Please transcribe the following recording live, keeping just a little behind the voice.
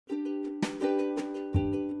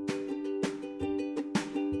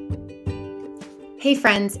Hey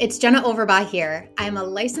friends, it's Jenna Overbaugh here. I'm a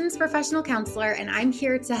licensed professional counselor and I'm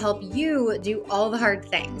here to help you do all the hard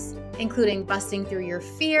things, including busting through your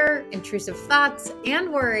fear, intrusive thoughts,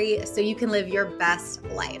 and worry so you can live your best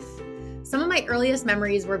life. Some of my earliest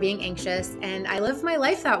memories were being anxious, and I lived my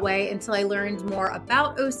life that way until I learned more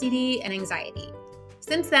about OCD and anxiety.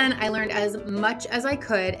 Since then, I learned as much as I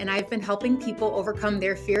could, and I've been helping people overcome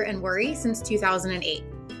their fear and worry since 2008.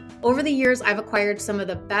 Over the years, I've acquired some of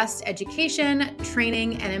the best education,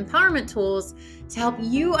 training, and empowerment tools to help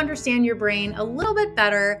you understand your brain a little bit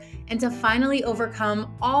better and to finally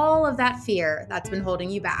overcome all of that fear that's been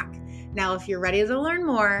holding you back. Now, if you're ready to learn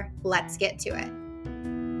more, let's get to it.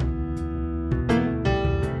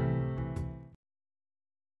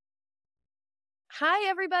 Hi,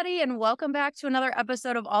 everybody, and welcome back to another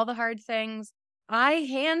episode of All the Hard Things. I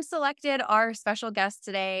hand-selected our special guest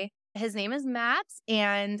today. His name is Matt,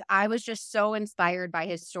 and I was just so inspired by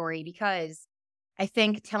his story because I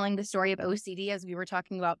think telling the story of OCD, as we were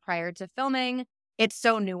talking about prior to filming, it's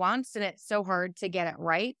so nuanced and it's so hard to get it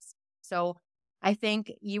right. So I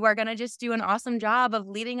think you are going to just do an awesome job of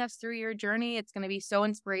leading us through your journey. It's going to be so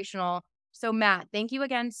inspirational. So Matt, thank you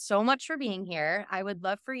again so much for being here. I would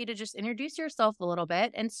love for you to just introduce yourself a little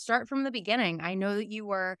bit and start from the beginning. I know that you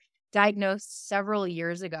were diagnosed several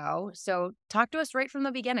years ago. So talk to us right from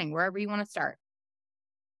the beginning, wherever you want to start.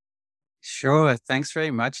 Sure. Thanks very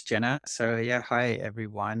much, Jenna. So hi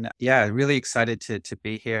everyone. Really excited to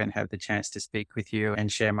be here and have the chance to speak with you and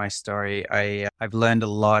share my story. I've learned a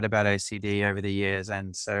lot about OCD over the years,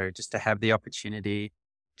 and so just to have the opportunity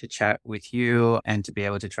to chat with you and to be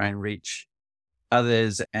able to try and reach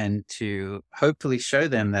others and to hopefully show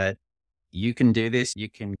them that you can do this, you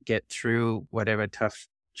can get through whatever tough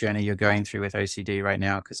journey you're going through with OCD right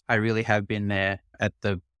now, because I really have been there at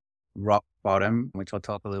the rock bottom, which I'll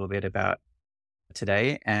talk a little bit about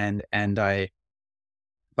today.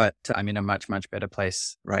 But I'm in a much, much better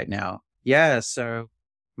place right now. So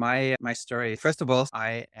my story, first of all,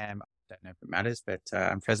 I don't know if it matters, but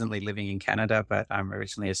I'm presently living in Canada, but I'm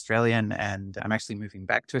originally Australian and I'm actually moving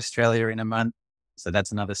back to Australia in a month. So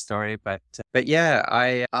that's another story. But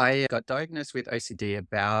I got diagnosed with OCD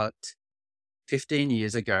about 15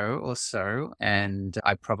 years ago or so. And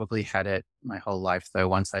I probably had it my whole life, though,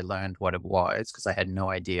 once I learned what it was, because I had no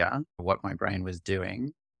idea what my brain was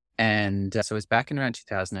doing. And so it was back in around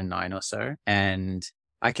 2009 or so. And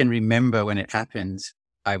I can remember when it happened,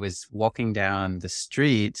 I was walking down the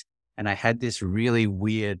street and I had this really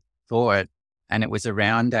weird thought. And it was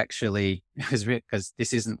around actually, it was because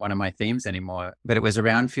this isn't one of my themes anymore, but it was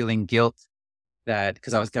around feeling guilt that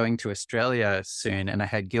because I was going to Australia soon and I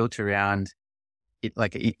had guilt around it,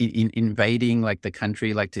 like invading like the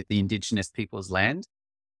country, like the indigenous people's land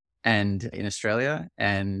and in Australia,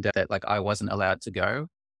 and that like I wasn't allowed to go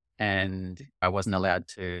and I wasn't allowed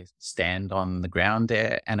to stand on the ground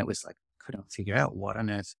there. And it was like, I couldn't figure out what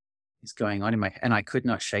on earth is going on in my, and I could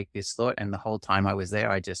not shake this thought. And the whole time I was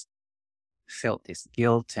there, I just felt this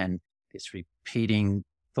guilt and this repeating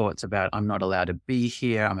thoughts about I'm not allowed to be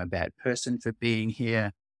here. I'm a bad person for being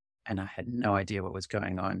here. And I had no idea what was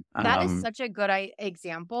going on. That is such a good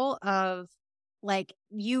example of like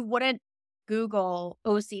you wouldn't Google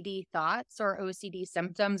OCD thoughts or OCD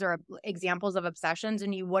symptoms or examples of obsessions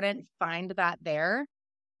and you wouldn't find that there.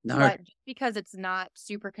 No. But just because it's not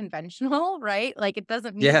super conventional, right? Like it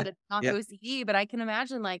doesn't mean that it's not OCD, but I can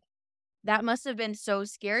imagine like that must have been so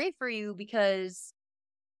scary for you because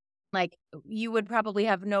like you would probably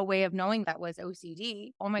have no way of knowing that was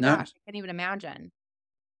OCD. Oh my gosh, I can't even imagine.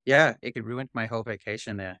 Yeah, it ruined my whole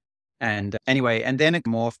vacation there. And anyway, and then it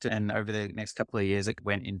morphed, and over the next couple of years, it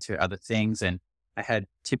went into other things. And I had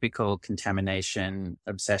typical contamination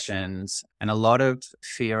obsessions and a lot of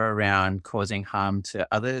fear around causing harm to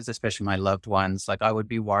others, especially my loved ones. Like I would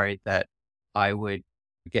be worried that I would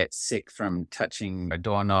get sick from touching a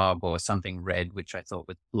doorknob or something red, which I thought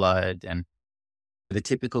was blood, and the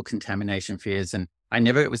typical contamination fears. And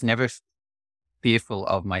it was never fearful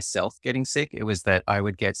of myself getting sick. It was that I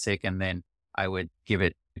would get sick and then I would give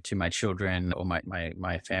it to my children or my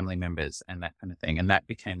family members and that kind of thing. And that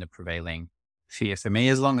became the prevailing fear for me,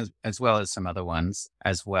 as well as some other ones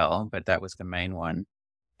as well. But that was the main one.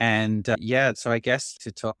 And so I guess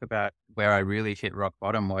to talk about where I really hit rock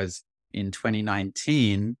bottom was in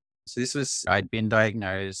 2019. So I'd been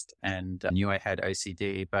diagnosed and knew I had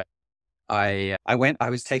OCD, but I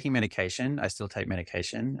was taking medication. I still take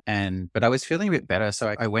medication but I was feeling a bit better.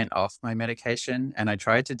 So I went off my medication and I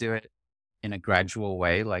tried to do it in a gradual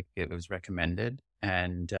way, like it was recommended.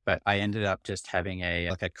 But I ended up just having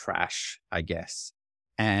a crash, I guess.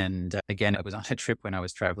 And again, it was on a trip when I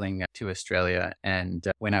was traveling to Australia. And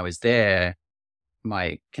when I was there,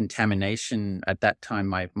 my contamination at that time,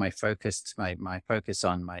 my focus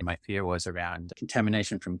on my fear was around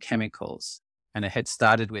contamination from chemicals. And it had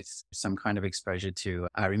started with some kind of exposure to,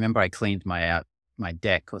 I remember I cleaned my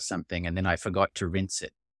deck or something, and then I forgot to rinse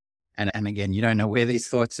it. And again, you don't know where these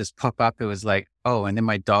thoughts just pop up. It was like, oh, and then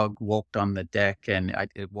my dog walked on the deck and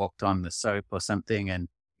it walked on the soap or something. And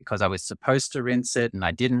because I was supposed to rinse it and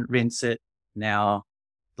I didn't rinse it, now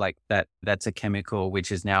like that's a chemical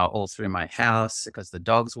which is now all through my house because the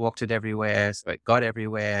dogs walked it everywhere. So it got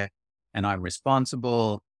everywhere and I'm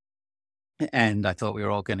responsible. And I thought we were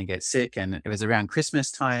all going to get sick. And it was around Christmas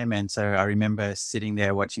time. And so I remember sitting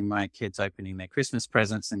there watching my kids opening their Christmas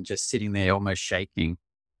presents and just sitting there almost shaking,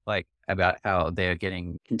 like about how they're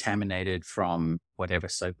getting contaminated from whatever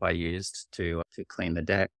soap I used to clean the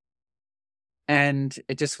deck. And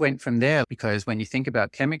it just went from there because when you think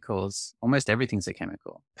about chemicals, almost everything's a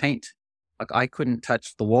chemical. Paint. Like I couldn't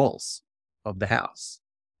touch the walls of the house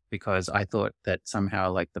because I thought that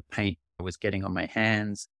somehow like the paint was getting on my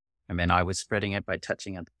hands. And then I was spreading it by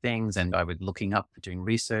touching other things. And I was looking up, doing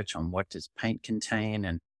research on what does paint contain.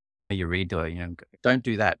 And you read, or, don't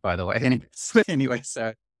do that, by the way. Anyway,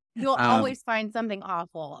 so you'll always find something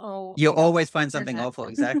awful. Oh, you'll always find something awful.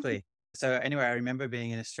 Exactly. So anyway, I remember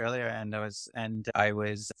being in Australia and I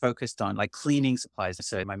was focused on like cleaning supplies.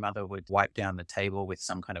 So my mother would wipe down the table with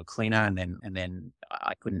some kind of cleaner and then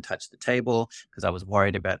I couldn't touch the table because I was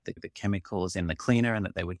worried about the chemicals in the cleaner and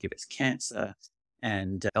that they would give us cancer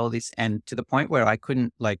and all this. And to the point where I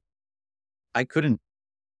couldn't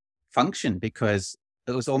function because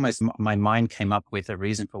it was almost my mind came up with a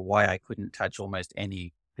reason for why I couldn't touch almost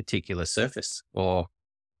any particular surface or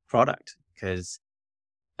product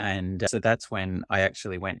and so that's when I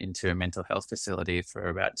actually went into a mental health facility for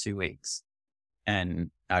about 2 weeks. And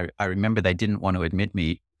I remember they didn't want to admit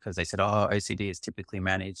me because they said, oh, OCD is typically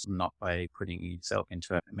managed not by putting yourself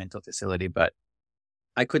into a mental facility. But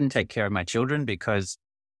I couldn't take care of my children because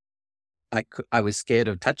I was scared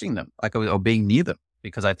of touching them, or being near them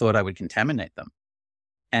because I thought I would contaminate them.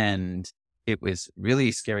 And it was really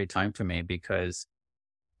a scary time for me because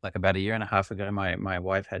like about 1.5 years ago, my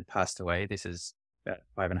wife had passed away. This is about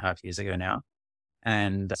 5.5 years ago now.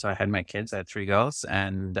 And so I had my kids, I had 3 girls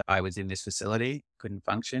and I was in this facility, couldn't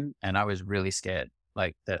function. And I was really scared,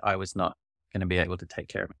 like that I was not going to be able to take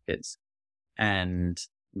care of my kids. And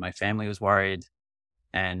my family was worried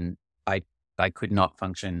and I could not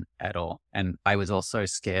function at all. And I was also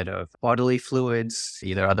scared of bodily fluids,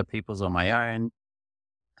 either other people's or my own.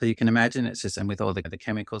 So you can imagine it's just, and with all the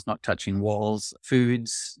chemicals, not touching walls,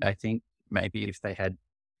 foods, I think maybe if they had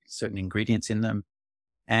certain ingredients in them.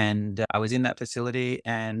 And I was in that facility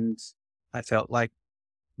and I felt like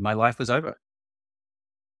my life was over.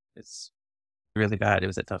 It's really bad. It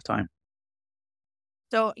was a tough time.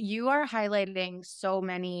 So you are highlighting so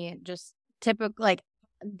many just typical, like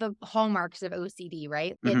the hallmarks of OCD,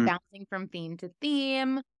 right? Mm-hmm. It bouncing from theme to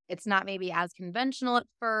theme. It's not maybe as conventional at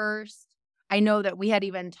first. I know that we had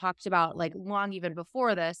even talked about like long even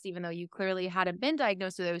before this, even though you clearly hadn't been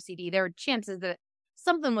diagnosed with OCD, there were chances that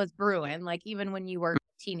something was brewing, like even when you were a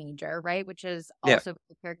teenager, right? Which is also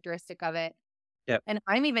a characteristic of it. Yep. And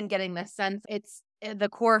I'm even getting this sense the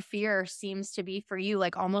core fear seems to be for you,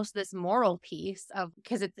 like almost this moral piece of,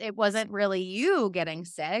 because it wasn't really you getting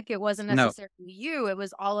sick. It wasn't necessarily you. It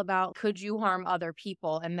was all about, could you harm other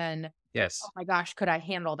people? And then, yes, oh my gosh, could I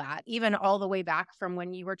handle that? Even all the way back from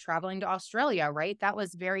when you were traveling to Australia, right? That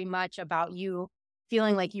was very much about you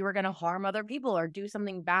feeling like you were going to harm other people or do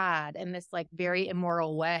something bad in this like very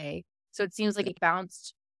immoral way. So it seems like it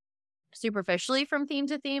bounced superficially from theme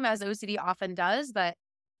to theme, as OCD often does, but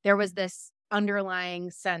there was this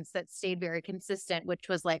underlying sense that stayed very consistent, which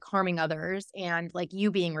was like harming others and like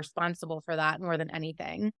you being responsible for that more than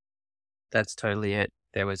anything. That's totally it.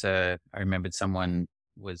 I remembered someone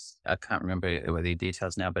I can't remember the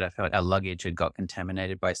details now, but I felt our luggage had got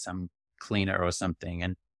contaminated by some cleaner or something.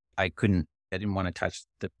 And I didn't want to touch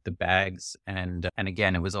the bags. And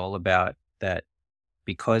again, it was all about that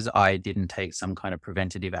because I didn't take some kind of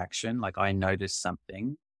preventative action, like I noticed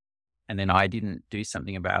something and then I didn't do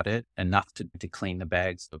something about it enough to clean the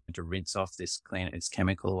bags or to rinse off this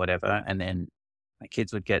chemical or whatever. And then my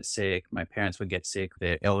kids would get sick. My parents would get sick.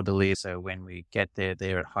 They're elderly. So when we get there,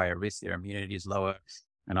 they're at higher risk. Their immunity is lower.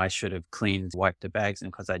 And I should have wiped the bags.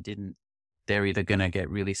 And because I didn't, they're either going to get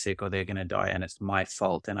really sick or they're going to die. And it's my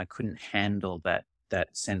fault. And I couldn't handle that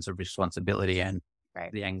sense of responsibility and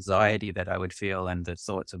the anxiety that I would feel and the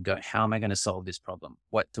thoughts of how am I going to solve this problem?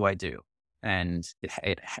 What do I do? And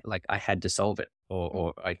it like I had to solve it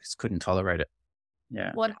or I just couldn't tolerate it.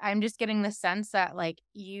 Yeah. Well, I'm just getting the sense that like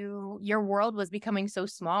your world was becoming so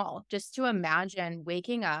small. Just to imagine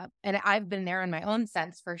waking up, and I've been there in my own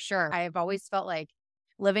sense for sure. I've always felt like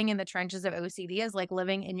living in the trenches of OCD is like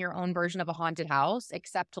living in your own version of a haunted house,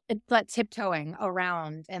 except it's that tiptoeing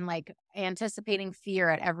around and like anticipating fear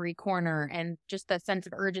at every corner and just the sense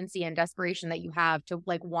of urgency and desperation that you have to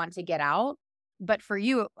like want to get out. But for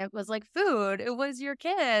you, it was like food, it was your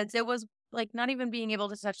kids, it was like not even being able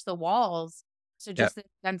to touch the walls. So Yeah. just the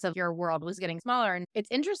sense of your world was getting smaller. And it's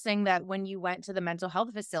interesting that when you went to the mental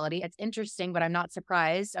health facility, it's interesting, but I'm not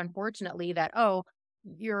surprised, unfortunately, that, oh,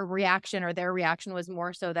 your reaction or their reaction was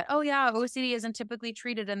more so that, oh, yeah, OCD isn't typically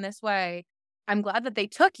treated in this way. I'm glad that they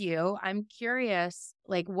took you. I'm curious,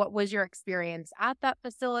 like, what was your experience at that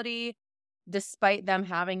facility, despite them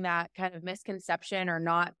having that kind of misconception or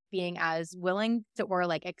not being as willing to or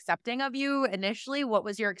like accepting of you initially? What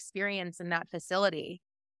was your experience in that facility?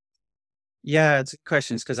 Yeah, it's a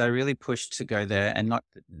question because I really pushed to go there and not,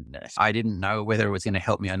 I didn't know whether it was going to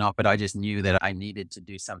help me or not, but I just knew that I needed to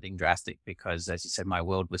do something drastic because, as you said, my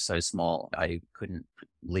world was so small. I couldn't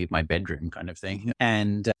leave my bedroom kind of thing.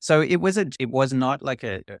 And so it was not like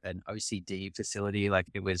an OCD facility, like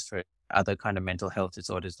it was for other kind of mental health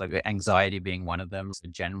disorders, like anxiety being one of them,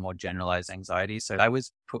 so more generalized anxiety. So I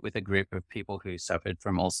was put with a group of people who suffered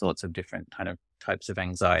from all sorts of different kind of types of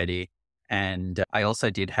anxiety. And I also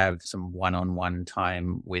did have some one-on-one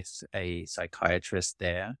time with a psychiatrist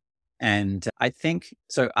there. And I think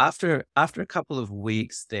so after a couple of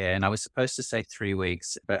weeks there, and I was supposed to say 3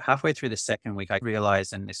 weeks, but halfway through the second week, I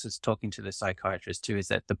realized, and this was talking to the psychiatrist too, is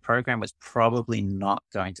that the program was probably not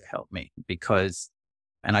going to help me because,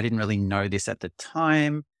 and I didn't really know this at the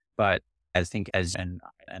time, but I think and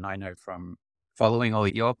I know from following all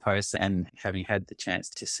your posts and having had the chance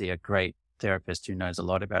to see a great therapist who knows a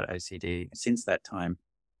lot about OCD since that time,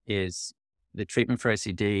 is the treatment for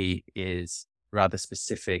OCD is rather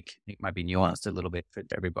specific. It might be nuanced a little bit for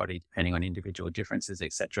everybody, depending on individual differences,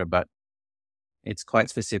 etc. But it's quite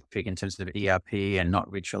specific in terms of ERP and not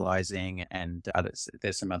ritualizing and others.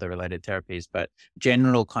 There's some other related therapies, but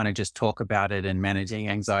general kind of just talk about it and managing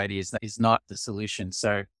anxiety is not the solution.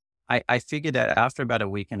 So I figured that after about a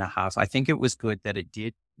week and a half, I think it was good that it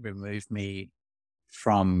did remove me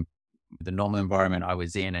from the normal environment I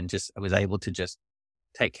was in and just I was able to just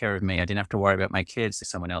take care of me. I didn't have to worry about my kids.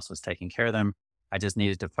 Someone else was taking care of them. I just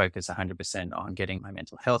needed to focus 100% on getting my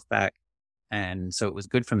mental health back. And so it was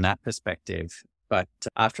good from that perspective. But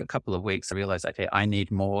after a couple of weeks, I realized, okay, I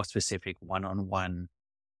need more specific one-on-one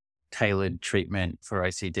tailored treatment for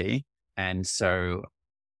OCD. And so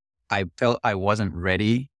I felt I wasn't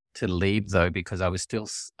ready to leave though, because I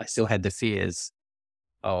still had the fears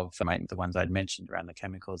of the ones I'd mentioned around the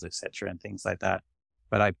chemicals, et cetera, and things like that.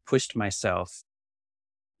 But I pushed myself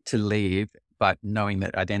to leave, but knowing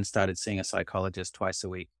that I then started seeing a psychologist twice a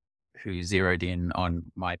week who zeroed in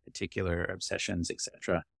on my particular obsessions, et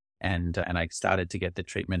cetera. And I started to get the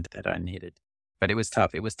treatment that I needed. But it was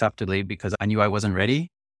tough. It was tough to leave because I knew I wasn't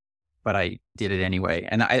ready, but I did it anyway.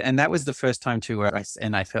 And that was the first time too where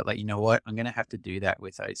I felt like, you know what, I'm going to have to do that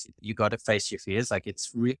with OCD. You got to face your fears. Like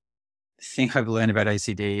the thing I've learned about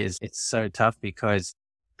OCD is it's so tough because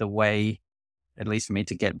the way, at least for me,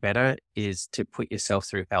 to get better is to put yourself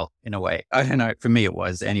through hell in a way. I don't know. For me, it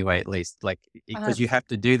was anyway, at least like, because you have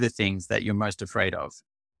to do the things that you're most afraid of.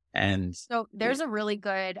 And so there's a really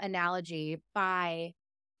good analogy by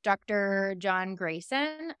Dr. John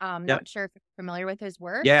Grayson. Not sure if you're familiar with his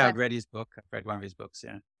work. Yeah, I've read his book. I've read one of his books.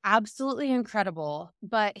 Yeah. Absolutely incredible.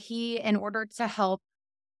 But he, in order to help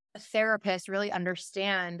therapists really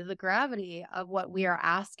understand the gravity of what we are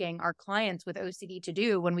asking our clients with OCD to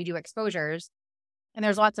do when we do exposures, and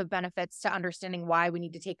there's lots of benefits to understanding why we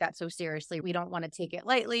need to take that so seriously. We don't want to take it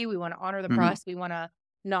lightly. We want to honor the process. We want to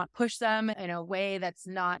not push them in a way that's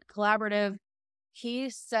not collaborative. He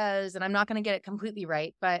says, and I'm not going to get it completely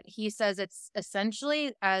right, but he says it's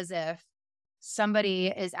essentially as if somebody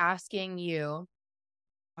is asking you,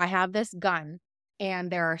 I have this gun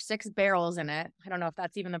and there are 6 barrels in it. I don't know if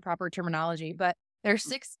that's even the proper terminology, but there's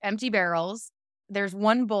 6 empty barrels. There's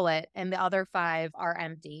 1 bullet and the other 5 are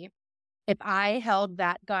empty. If I held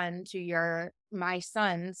that gun to my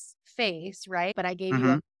son's face, right? But I gave you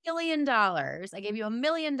 $1 million. I gave you $1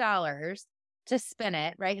 million to spin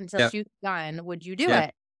it, right? And to shoot the gun, would you do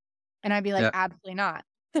it? And I'd be like, absolutely not.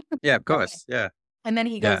 Yeah, of course. Okay. Yeah. And then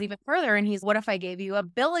he goes even further and what if I gave you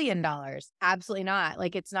 $1 billion? Absolutely not.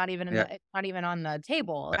 Like it's not even it's not even on the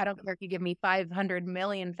table. I don't care if you give me 500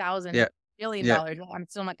 million thousand billion dollars. I'm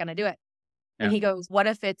still not going to do it. And he goes, what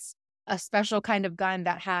if it's a special kind of gun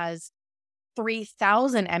that has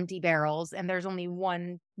 3,000 empty barrels and there's only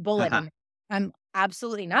 1 bullet in it?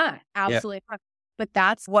 Absolutely not. Yeah. Absolutely not. But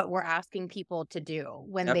that's what we're asking people to do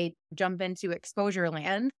when Yep. they jump into exposure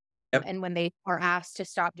land Yep. and when they are asked to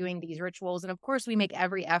stop doing these rituals. And of course, we make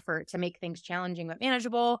every effort to make things challenging but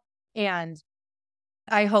manageable. And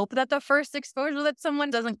I hope that the first exposure that someone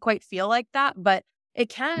doesn't quite feel like that, but it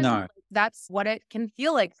can. No. That's what it can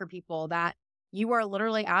feel like for people, that you are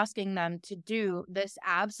literally asking them to do this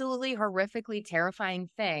absolutely horrifically terrifying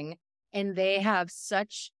thing. And they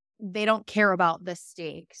don't care about the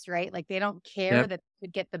stakes, right? Like they don't care Yep. that they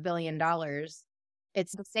could get the $1 billion.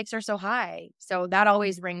 It's the stakes are so high. So that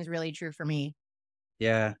always rings really true for me.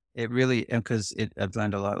 Yeah. It really, because I've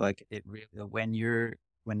learned a lot. Like it really,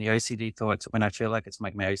 when the OCD thoughts, when I feel like it's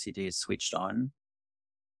like my OCD is switched on,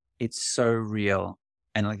 it's so real.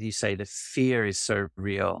 And like you say, the fear is so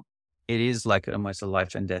real. It is like almost a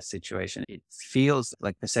life and death situation. It feels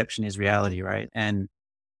like perception is reality, right? And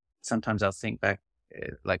sometimes I'll think back,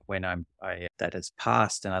 like when that has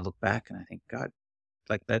passed, and I look back and I think, God,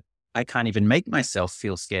 like that, I can't even make myself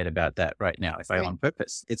feel scared about that right now if I Right. on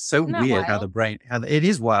purpose. It's so Isn't that weird how wild? the brain, it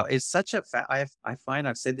is wild. It's such a, I find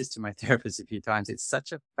I've said this to my therapist a few times. It's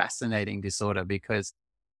such a fascinating disorder because,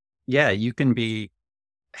 yeah, you can be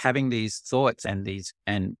having these thoughts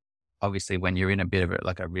and obviously when you're in a bit of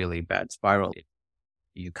like a really bad spiral,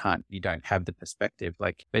 you don't have the perspective.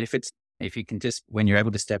 Like, but if you can just, when you're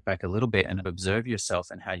able to step back a little bit and observe yourself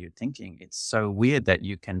and how you're thinking, it's so weird that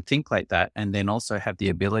you can think like that and then also have the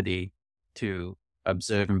ability to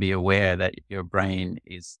observe and be aware that your brain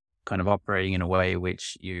is kind of operating in a way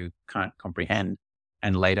which you can't comprehend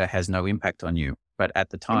and later has no impact on you. But at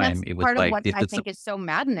the And that's time, it was part of like, what I think is so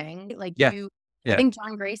maddening. Like yeah, I yeah, think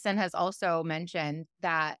John Grayson has also mentioned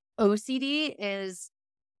that OCD is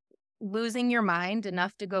losing your mind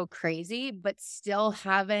enough to go crazy, but still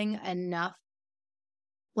having enough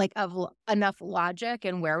enough logic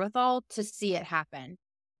and wherewithal to see it happen.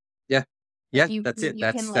 yeah, Like yeah, that's it.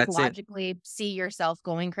 you can like That's it. logically see yourself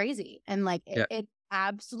going crazy. And like Yeah, it's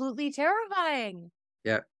absolutely terrifying.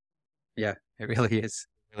 yeah, yeah. It really is.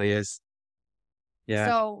 It really is. Yeah.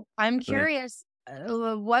 So I'm But curious,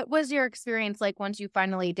 what was your experience like once you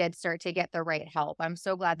finally did start to get the right help? I'm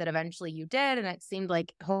so glad that eventually you did. And it seemed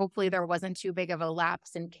like hopefully there wasn't too big of a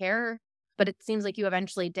lapse in care. But it seems like you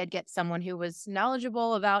eventually did get someone who was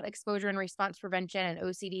knowledgeable about exposure and response prevention and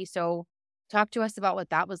OCD. So talk to us about what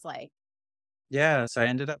that was like. yeah, so I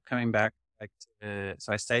ended up coming back.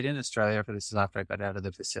 So I stayed in Australia for this is after I got out of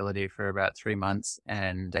the facility for about 3 months.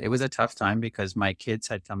 And it was a tough time because my kids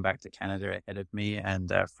had come back to Canada ahead of me and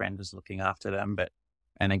a friend was looking after them.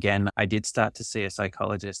 And again, I did start to see a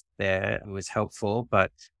psychologist there who was helpful,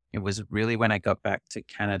 but it was really when I got back to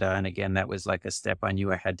Canada. And again, that was like a step I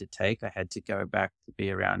knew I had to take. I had to go back to be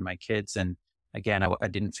around my kids. And again, I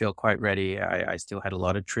didn't feel quite ready. I still had a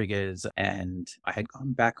lot of triggers and I had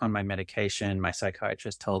gone back on my medication. My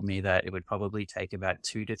psychiatrist told me that it would probably take about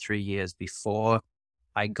 2 to 3 years before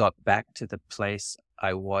I got back to the place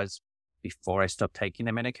I was before I stopped taking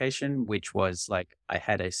the medication, which was like I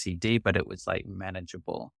had OCD, but it was like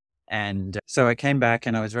manageable. And so I came back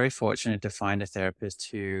and I was very fortunate to find a therapist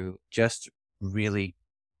who just really,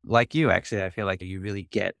 like you, actually, I feel like you really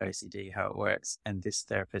get OCD, how it works. And this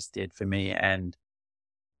therapist did for me. And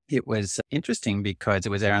it was interesting because it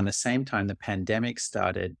was around the same time the pandemic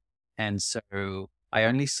started. And so I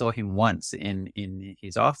only saw him once in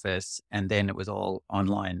his office and then it was all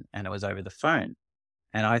online and it was over the phone.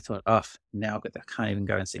 And I thought, oh, now I can't even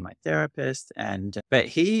go and see my therapist. But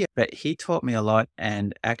he taught me a lot.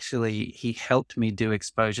 And actually he helped me do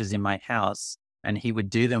exposures in my house and he would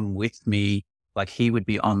do them with me. Like he would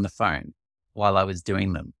be on the phone while I was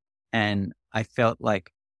doing them. And I felt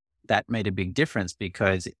like that made a big difference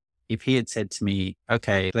because if he had said to me,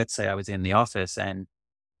 okay, let's say I was in the office and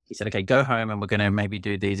he said, okay, go home and we're going to maybe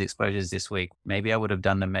do these exposures this week. Maybe I would have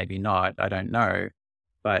done them, maybe not. I don't know.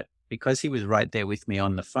 But because he was right there with me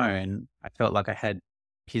on the phone, I felt like I had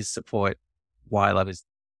his support while I was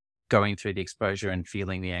going through the exposure and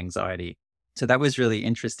feeling the anxiety. So that was really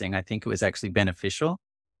interesting. I think it was actually beneficial.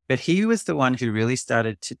 But he was the one who really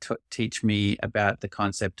started to teach me about the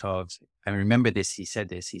concept of, I remember this, he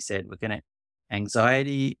said,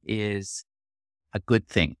 anxiety is a good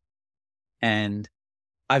thing. And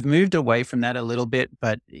I've moved away from that a little bit,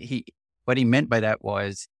 but what he meant by that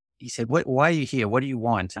was, he said, why are you here? What do you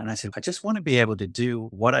want? And I said, I just want to be able to do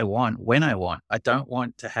what I want when I want. I don't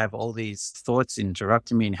want to have all these thoughts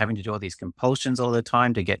interrupting me and having to do all these compulsions all the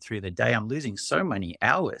time to get through the day. I'm losing so many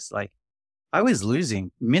hours. Like I was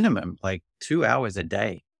losing minimum like 2 hours a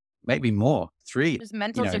day, maybe more, three, Just you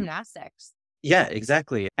mental know, gymnastics. Yeah,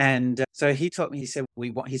 exactly. And so he taught me, he said,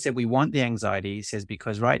 we want the anxiety. He says,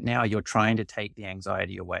 because right now you're trying to take the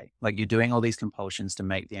anxiety away. Like you're doing all these compulsions to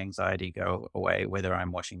make the anxiety go away, whether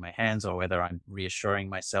I'm washing my hands or whether I'm reassuring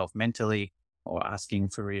myself mentally or asking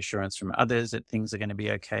for reassurance from others that things are going to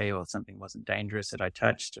be okay or something wasn't dangerous that I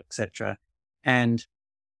touched, etc. And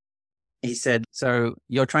he said, so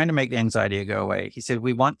you're trying to make the anxiety go away. He said,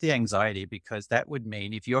 we want the anxiety because that would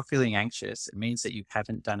mean if you're feeling anxious, it means that you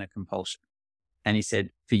haven't done a compulsion. And he said,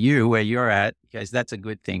 for you, where you're at, guys, that's a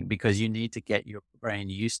good thing because you need to get your brain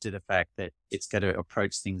used to the fact that it's going to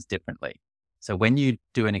approach things differently. So when you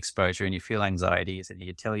do an exposure and you feel anxiety, he said,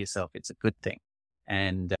 you tell yourself it's a good thing.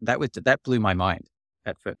 And that blew my mind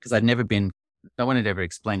at first because no one had ever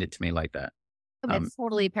explained it to me like that. It's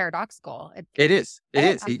totally paradoxical. It is.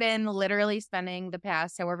 I've been literally spending the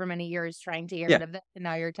past however many years trying to get rid of it. And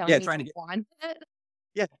now you're telling me to want it.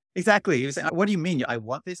 Yeah, exactly. He was saying, what do you mean? I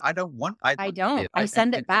want this. I don't want. I don't. I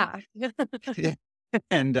send it back. Yeah.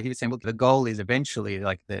 And he was saying, well, the goal is eventually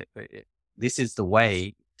this is the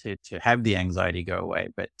way to have the anxiety go away.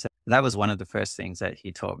 But that was one of the first things that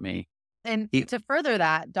he taught me. And to further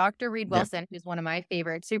that, Dr. Reed Wilson, who's one of my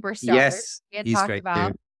favorite superstars, yes, he had he's talked great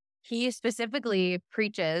about, too. he specifically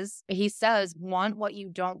preaches, he says, want what you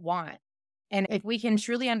don't want. And if we can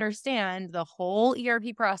truly understand the whole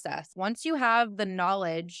ERP process, once you have the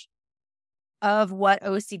knowledge of what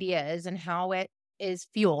OCD is and how it is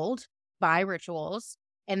fueled by rituals,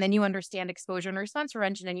 and then you understand exposure and response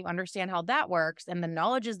prevention and you understand how that works and the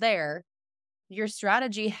knowledge is there, your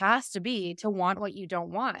strategy has to be to want what you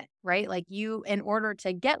don't want, right? Like in order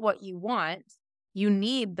to get what you want, you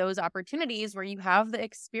need those opportunities where you have the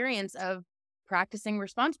experience of practicing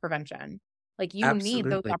response prevention. Like you need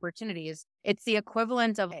those opportunities. It's the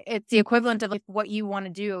equivalent of like what you want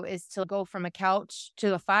to do is to go from a couch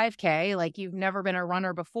to a 5K. Like you've never been a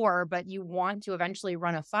runner before, but you want to eventually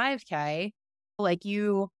run a 5K. Like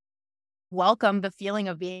you welcome the feeling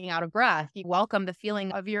of being out of breath. You welcome the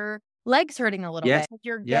feeling of your legs hurting a little bit.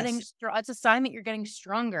 You're getting, it's a sign that you're getting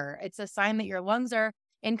stronger. It's a sign that your lungs are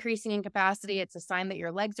increasing in capacity. It's a sign that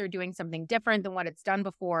your legs are doing something different than what it's done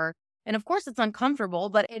before. And of course it's uncomfortable,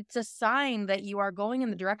 but it's a sign that you are going in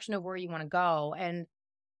the direction of where you want to go. And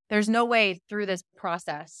there's no way through this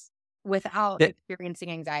process without experiencing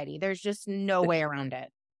anxiety. There's just no way around it.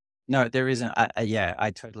 No, there isn't.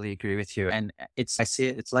 I totally agree with you. And I see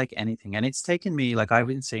it, it's like anything. And it's taken me, like I've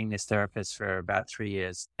been seeing this therapist for about 3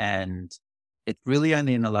 years. And it's really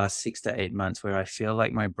only in the last 6 to 8 months where I feel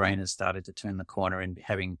like my brain has started to turn the corner and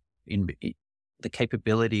having the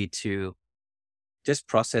capability to just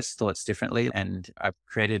process thoughts differently. And I've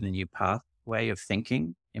created a new pathway of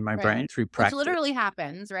thinking in my brain through practice. Which literally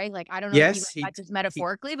happens, right? Like, I don't know if you just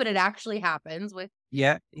metaphorically, but it actually happens with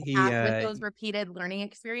those repeated learning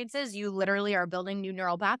experiences. You literally are building new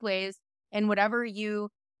neural pathways, and whatever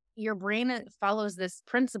your brain follows this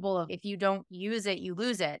principle of if you don't use it, you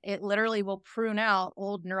lose it. It literally will prune out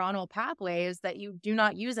old neuronal pathways that you do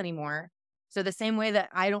not use anymore. So the same way that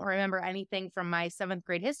I don't remember anything from my 7th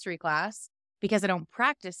grade history class because I don't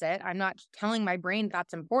practice it, I'm not telling my brain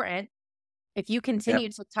that's important. If you continue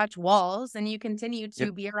to touch walls and you continue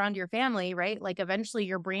to be around your family, right? Like eventually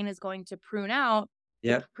your brain is going to prune out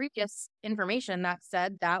the previous information that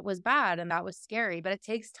said that was bad and that was scary, but it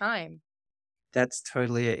takes time. That's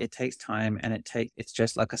totally it. It takes time and it's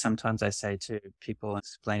just like sometimes I say to people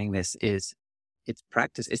explaining this is it's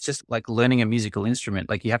practice. It's just like learning a musical instrument.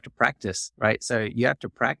 Like you have to practice, right? So you have to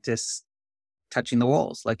practice touching the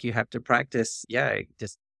walls. Like you have to practice,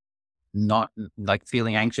 just not like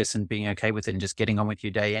feeling anxious and being okay with it and just getting on with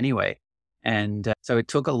your day anyway. And so it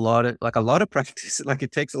took a lot of practice. Like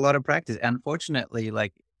it takes a lot of practice. Unfortunately,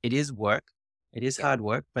 like it is work. It is hard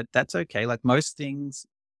work, but that's okay. Like most things,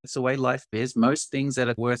 it's the way life is. Most things that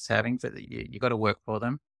are worth having, you got to work for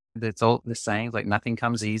them. That's all the saying, like nothing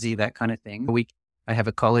comes easy, that kind of thing. I have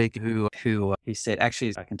a colleague who he said,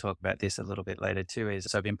 actually, I can talk about this a little bit later too,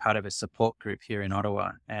 so I've been part of a support group here in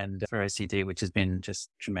Ottawa and for OCD, which has been just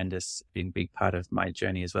tremendous, been a big part of my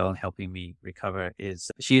journey as well and helping me recover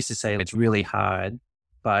she used to say, it's really hard,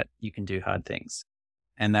 but you can do hard things.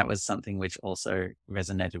 And that was something which also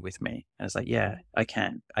resonated with me. I was like, yeah, I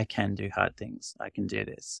can do hard things. I can do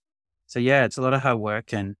this. So yeah, it's a lot of hard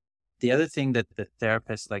work. And the other thing that the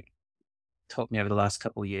therapist taught me over the last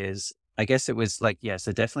couple of years, I guess it was so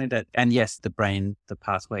definitely that. And yes, the brain, the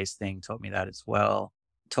pathways thing taught me that as well.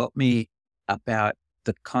 Taught me about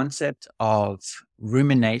the concept of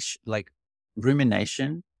rumination,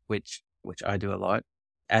 which I do a lot,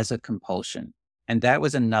 as a compulsion. And that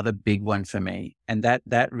was another big one for me. And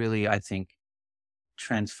that really, I think,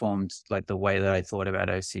 transformed like the way that I thought about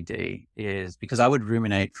OCD is because I would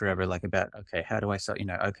ruminate forever, like about, okay, how do I start,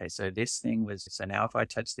 okay, so this thing was, so now if I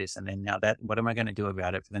touch this and then now that, what am I going to do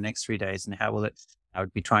about it for the next 3 days and how will it, I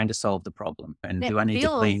would be trying to solve the problem. And It do I need to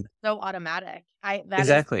feels clean? so automatic. That is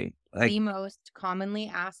Exactly. Like, the most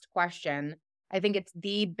commonly asked question. I think it's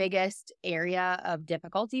the biggest area of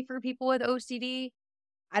difficulty for people with OCD.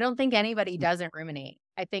 I don't think anybody doesn't ruminate.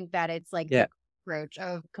 I think that it's like yeah, the cockroach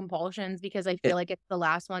of compulsions because I it, feel like it's the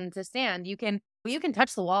last one to stand. You can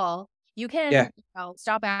touch the wall. You can yeah,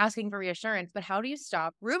 stop asking for reassurance, but how do you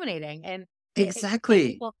stop ruminating? And it makes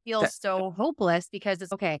exactly. people feel That, so hopeless because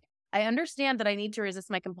it's okay. I understand that I need to resist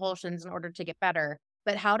my compulsions in order to get better,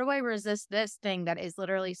 but how do I resist this thing that is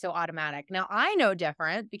literally so automatic? Now I know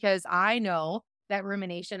different because I know that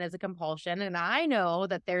rumination is a compulsion. And I know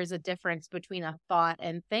that there's a difference between a thought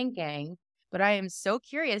and thinking, but I am so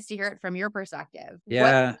curious to hear it from your perspective. What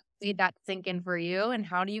yeah. made that sink in for you? And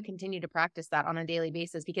how do you continue to practice that on a daily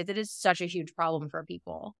basis? Because it is such a huge problem for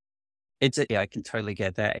people. Yeah, I can totally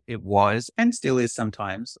get that. It was and still is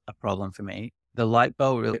sometimes a problem for me. The light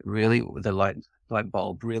bulb light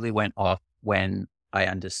bulb really went off when I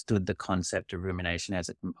understood the concept of rumination as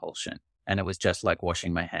a compulsion. And it was just like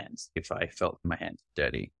washing my hands if I felt my hands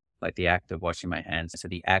dirty, like the act of washing my hands. So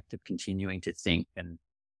the act of continuing to think and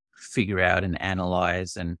figure out and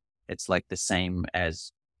analyze. And it's like the same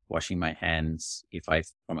as washing my hands if I,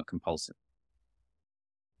 from a compulsive,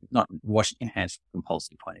 not washing your hands from a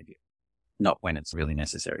compulsive point of view, not when it's really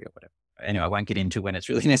necessary or whatever. Anyway, I won't get into when it's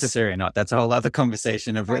really necessary or not. That's a whole other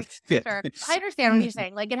conversation of Right. yeah. Sure. I understand what you're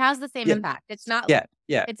saying. Like it has the same Yeah. impact. It's not Yeah.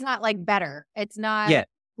 it's not like better. It's not Yeah.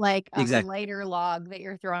 like a Exactly. lighter log that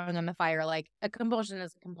you're throwing on the fire. Like a compulsion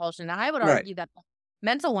is a compulsion. And I would Right. argue that the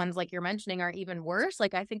mental ones, like you're mentioning, are even worse.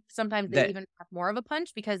 Like I think sometimes they That even have more of a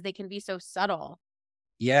punch because they can be so subtle.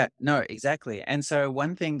 Yeah, no, exactly. And so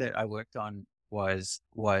one thing that I worked on was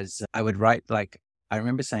I would write like I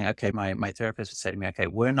remember saying, okay, my therapist would say to me, okay,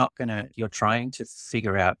 you're trying to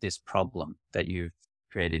figure out this problem that you've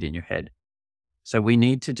created in your head. So we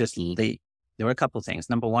need to just leave. There were a couple of things.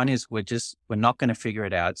 Number one is we're not going to figure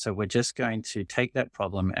it out. So we're just going to take that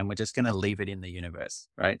problem and we're just going to leave it in the universe,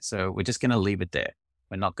 right? So we're just going to leave it there.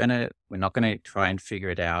 We're not going to try and figure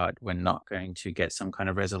it out. We're not going to get some kind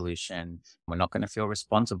of resolution. We're not going to feel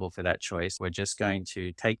responsible for that choice. We're just going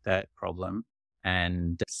to take that problem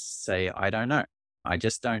and say, I don't know. I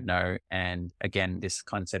just don't know. And again, this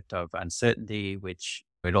concept of uncertainty, which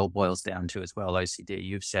it all boils down to as well, OCD,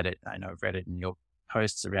 you've said it. I know I've read it in your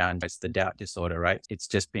posts around, it's the doubt disorder, right? It's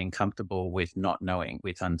just being comfortable with not knowing,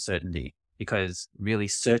 with uncertainty, because really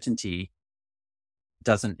certainty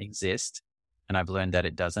doesn't exist. And I've learned that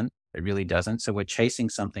it doesn't. It really doesn't. So we're chasing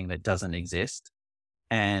something that doesn't exist.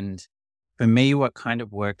 And for me, what kind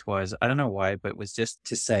of worked was, I don't know why, but it was just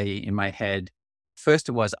to say in my head, first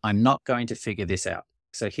it was, I'm not going to figure this out.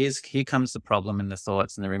 So here comes the problem and the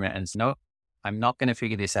thoughts and the remit. And no, I'm not going to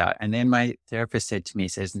figure this out. And then my therapist said to me,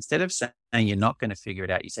 says, instead of saying you're not going to figure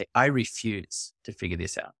it out, you say, I refuse to figure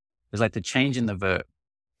this out. It was like the change in the verb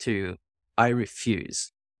to I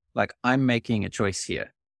refuse. Like I'm making a choice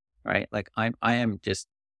here, right? Like I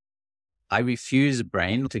refuse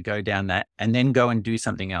brain to go down that and then go and do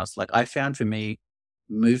something else. Like I found for me,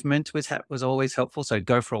 movement was always helpful. So I'd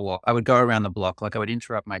go for a walk. I would go around the block. Like I would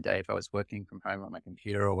interrupt my day if I was working from home on my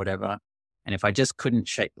computer or whatever. And if I just couldn't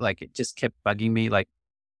shake, like it just kept bugging me, like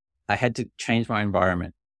I had to change my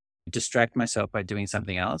environment, distract myself by doing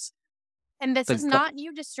something else. And this But is not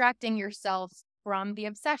you distracting yourself from the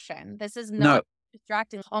obsession. This is no, not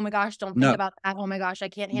distracting. Oh my gosh, don't think no, about that. Oh my gosh, I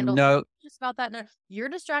can't handle no, just about that. No, you're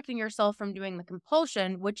distracting yourself from doing the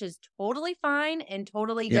compulsion, which is totally fine and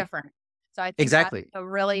totally yeah, different. So I think that's exactly. a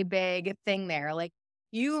really big thing there. Like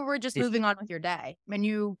you were just If, moving on with your day and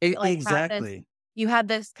you exactly. you had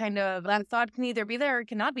this kind of that thought can either be there or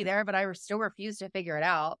cannot be there, but I still refuse to figure it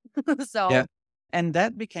out. Yeah. So And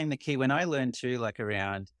that became the key when I learned too, like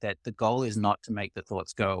around that the goal is not to make the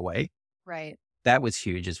thoughts go away. right. That was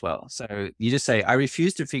huge as well. So you just say, I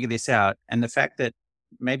refuse to figure this out. And the fact that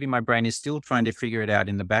maybe my brain is still trying to figure it out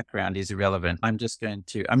in the background is irrelevant. I'm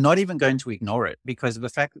not even going to ignore it because of the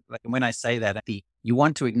fact that like, when I say that, you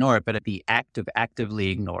want to ignore it, but at the act of actively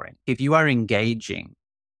ignoring, if you are engaging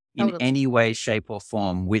in Totally. any way, shape or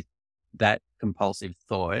form with that compulsive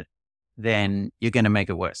thought, then you're going to make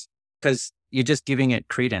it worse because you're just giving it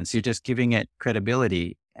credence. You're just giving it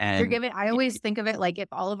credibility. And I always think of it like if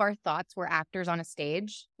all of our thoughts were actors on a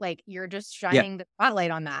stage, like you're just shining the spotlight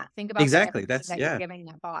on that. Think about exactly. the that you're giving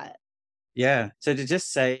that thought. Yeah. So to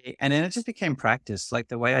just say, and then it just became practice, like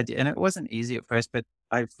the way I did, and it wasn't easy at first, but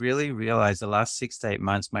I've really realized the last 6 to 8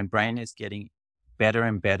 months, my brain is getting better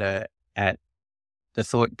and better at the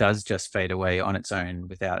thought does just fade away on its own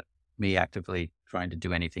without me actively trying to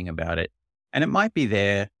do anything about it. And it might be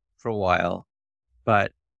there for a while,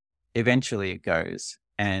 but eventually it goes,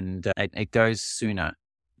 and it goes sooner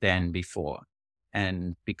than before.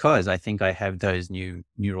 And because I think I have those new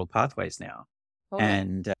neural pathways now. Totally.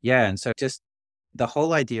 And and so just the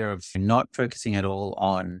whole idea of not focusing at all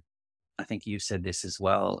on, I think you've said this as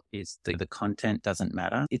well, is the content doesn't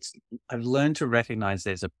matter. I've learned to recognize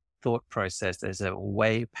there's a thought process, there's a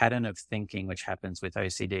pattern of thinking which happens with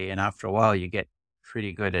OCD. And after a while, you get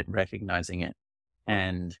pretty good at recognizing it.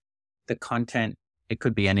 And the content, it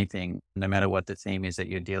could be anything, no matter what the theme is that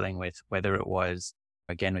you're dealing with, whether it was,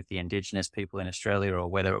 again, with the Indigenous people in Australia, or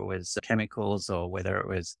whether it was chemicals, or whether it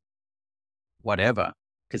was whatever.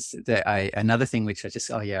 Because another thing which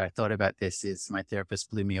I thought about this is my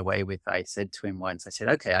therapist blew me away with. I said to him once, I said,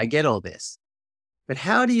 okay, I get all this, but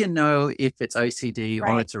how do you know if it's OCD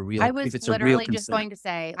or it's a real, I was if it's a real literally concern? just going to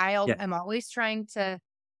say, Yeah. I'm always trying to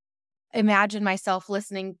imagine myself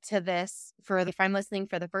listening to this if I'm listening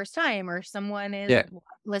for the first time, or someone is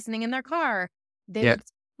listening in their car. They would,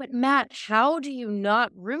 but Matt, how do you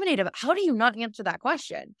not ruminate about? How do you not answer that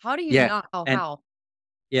question? How do you not? Oh, And- how?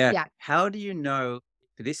 Yeah. How do you know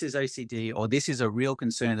if this is OCD or this is a real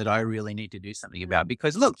concern that I really need to do something about?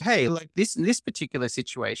 Because look, hey, like in this particular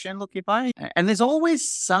situation, look, and there's always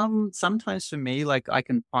sometimes for me, like I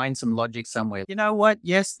can find some logic somewhere. You know what?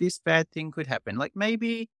 Yes, this bad thing could happen. Like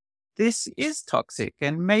maybe this is toxic,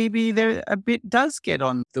 and maybe there a bit does get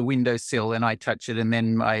on the windowsill and I touch it, and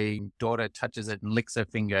then my daughter touches it and licks her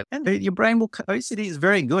finger. And your brain OCD is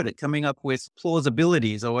very good at coming up with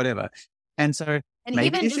plausibilities or whatever. And so, and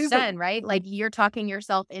maybe even just then, right? Like you're talking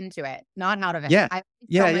yourself into it, not out of it.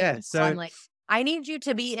 Yeah. So I'm like, I need you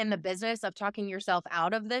to be in the business of talking yourself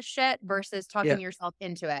out of this shit versus talking yourself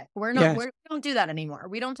into it. We don't do that anymore.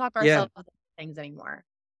 We don't talk ourselves out of things anymore.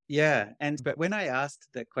 Yeah. But when I asked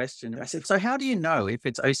that question, I said, so how do you know if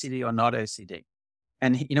it's OCD or not OCD?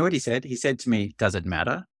 And you know what he said? He said to me, does it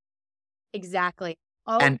matter? Exactly.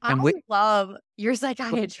 Oh, and I love your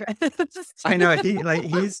psychiatrist. I know.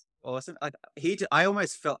 He's awesome. I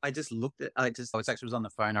almost felt, I was on the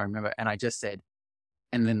phone, I remember, and I just said,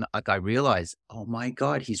 and then I realized, oh my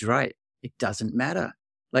God, he's right. It doesn't matter.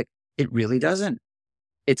 Like, it really doesn't.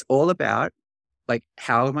 It's all about, like,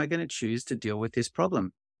 how am I going to choose to deal with this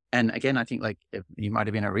problem? And again, I think you might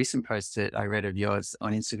have been a recent post that I read of yours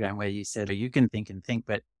on Instagram where you said, you can think and think,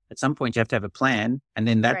 but at some point you have to have a plan, and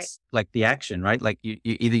then that's like the action, right? Like you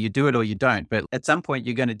either you do it or you don't, but at some point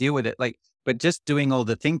you're going to deal with it. But just doing all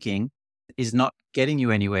the thinking is not getting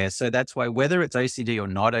you anywhere. So that's why whether it's OCD or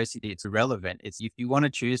not OCD, it's irrelevant. It's if you want to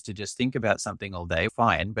choose to just think about something all day,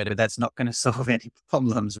 fine, but that's not going to solve any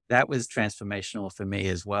problems. That was transformational for me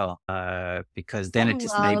as well, because then it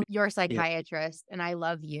just made me. Your psychiatrist, and I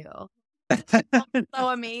love you. So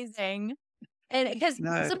amazing. And because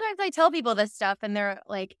sometimes I tell people this stuff and they're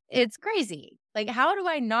like, it's crazy. Like, how do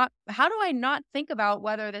I not think about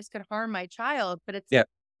whether this could harm my child? But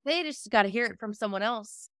they just got to hear it from someone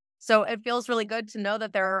else. So it feels really good to know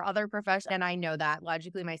that there are other professionals, and I know that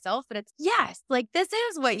logically myself, but it's like, this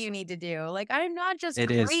is what you need to do. Like, I'm not just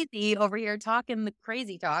crazy over here talking the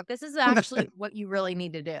crazy talk. This is actually what you really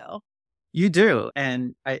need to do. You do.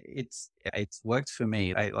 And it's worked for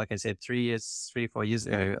me. Like I said, 3 or 4 years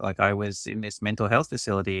ago, like I was in this mental health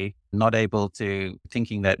facility, not able to,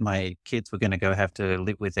 thinking that my kids were going to go have to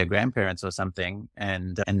live with their grandparents or something.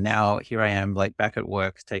 And now here I am, like back at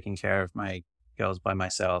work, taking care of my girls by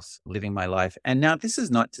myself, living my life. And now this is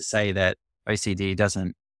not to say that OCD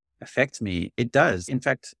doesn't affect me. It does. In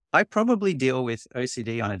fact, I probably deal with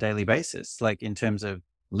OCD on a daily basis, like in terms of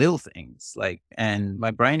little things, and my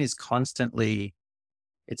brain is constantly,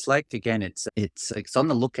 it's like, again, it's on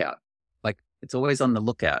the lookout. Like it's always on the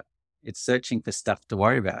lookout. It's searching for stuff to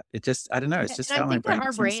worry about. It just, I don't know. It's just how my brain.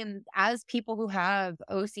 Our brain, as people who have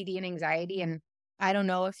OCD and anxiety, and I don't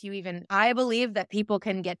know if I believe that people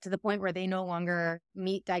can get to the point where they no longer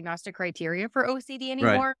meet diagnostic criteria for OCD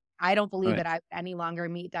anymore. Right. I don't believe that I any longer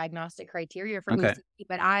meet diagnostic criteria for OCD,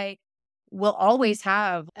 but I will always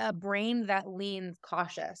have a brain that leans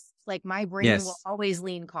cautious. Like my brain will always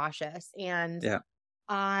lean cautious. And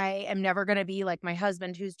I am never going to be like my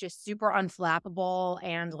husband, who's just super unflappable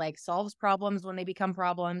and like solves problems when they become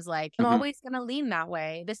problems. Like I'm always going to lean that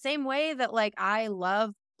way. The same way that like I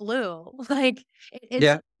love blue. Like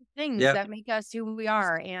it's things that make us who we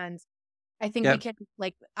are. And I think we can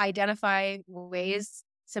like identify ways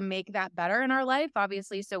to make that better in our life,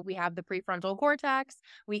 obviously. So we have the prefrontal cortex.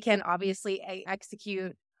 We can obviously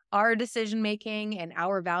execute our decision making and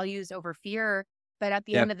our values over fear. But at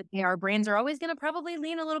the Yep. end of the day, our brains are always going to probably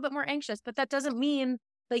lean a little bit more anxious, but that doesn't mean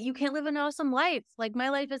that you can't live an awesome life. Like my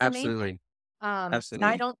life is amazing. Absolutely. And I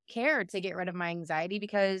Absolutely. don't care to get rid of my anxiety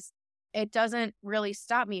because it doesn't really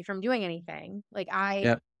stop me from doing anything. Like if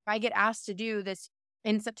Yep. I get asked to do this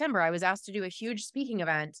in September, I was asked to do a huge speaking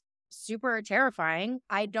event, super terrifying.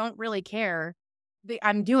 I don't really care.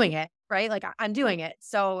 I'm doing it, right? Like I'm doing it.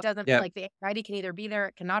 So it doesn't Yep. like the anxiety can either be there,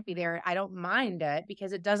 it cannot be there. I don't mind it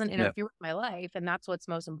because it doesn't Yep. interfere with my life. And that's what's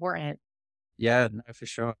most important. Yeah, no, for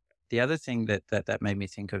sure. The other thing that made me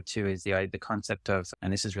think of too is the concept of,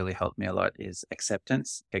 and this has really helped me a lot, is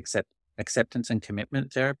acceptance. Acceptance and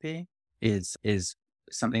commitment therapy is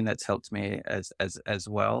something that's helped me as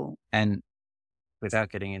well. And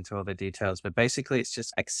without getting into all the details, but basically it's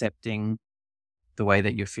just accepting the way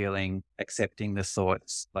that you're feeling, accepting the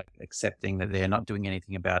thoughts, like accepting that they're not doing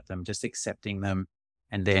anything about them, just accepting them,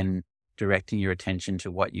 and then directing your attention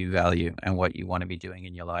to what you value and what you want to be doing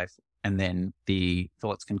in your life. And then the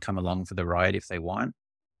thoughts can come along for the ride if they want.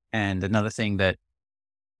 And another thing that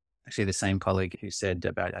actually the same colleague who said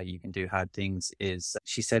about how you can do hard things is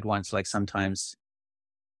she said once, like sometimes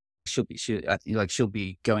she'll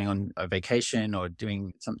be going on a vacation or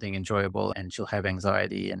doing something enjoyable and she'll have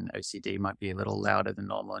anxiety and OCD might be a little louder than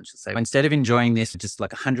normal. And she'll say, instead of enjoying this just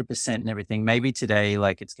like 100% and everything, maybe today,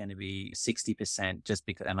 like it's going to be 60% just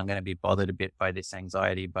because, and I'm going to be bothered a bit by this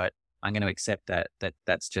anxiety, but I'm going to accept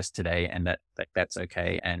that's just today and that's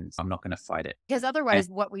okay. And I'm not going to fight it. Because otherwise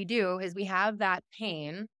what we do is we have that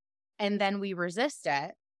pain and then we resist it.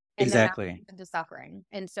 And then that Exactly. leads into suffering.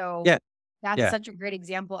 And so Yeah. that's Yeah. such a great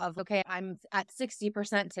example of, okay, I'm at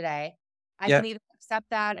 60% today. I Yeah. can either accept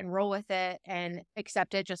that and roll with it and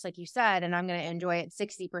accept it just like you said, and I'm going to enjoy it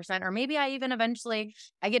 60%. Or maybe I even eventually,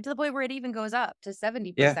 I get to the point where it even goes up to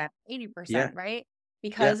 70%, Yeah. 80%, right? Yeah.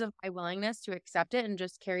 Because of my willingness to accept it and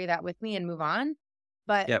just carry that with me and move on.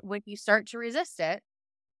 But Yeah. when you start to resist it,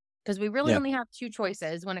 because we really Yeah. only have two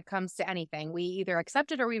choices when it comes to anything. We either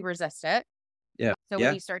accept it or we resist it. Yeah. So Yeah.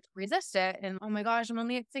 when you start to resist it and, oh my gosh, I'm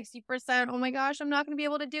only at 60%. Oh my gosh, I'm not going to be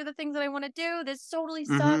able to do the things that I want to do. This totally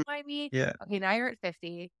Mm-hmm. sucks by me. Yeah. Okay, now you're at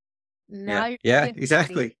 50. Yeah. Now you're Yeah. at 40.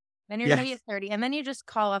 Exactly. Then you're Yeah. going to be at 30. And then you just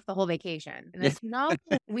call off the whole vacation. And Yeah. it's no,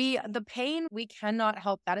 the pain, we cannot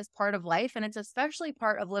help. That is part of life. And it's especially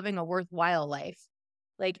part of living a worthwhile life.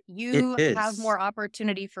 Like It you have is. more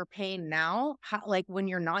opportunity for pain now, like when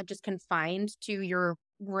you're not just confined to your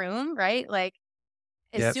room, right? Like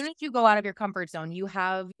as Yep. soon as you go out of your comfort zone, you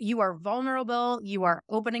are vulnerable, you are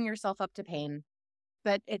opening yourself up to pain.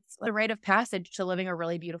 But it's the rite of passage to living a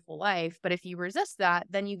really beautiful life. But if you resist that,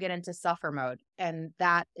 then you get into suffer mode. And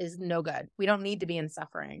that is no good. We don't need to be in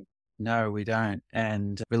suffering. No, we don't.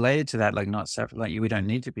 And related to that, like not separate, like we don't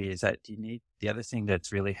need to be, is that the other thing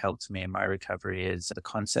that's really helped me in my recovery is the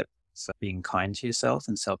concept of being kind to yourself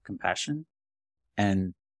and self-compassion.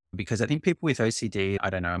 And because I think people with OCD, I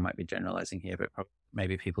don't know, I might be generalizing here, but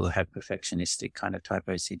maybe people who have perfectionistic kind of type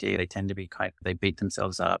OCD, they tend to be they beat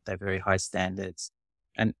themselves up. They're very high standards.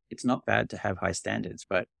 And it's not bad to have high standards,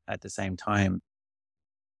 but at the same time,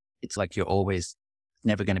 it's like you're always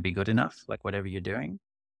never going to be good enough, like whatever you're doing.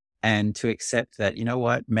 And to accept that, you know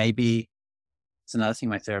what, maybe it's another thing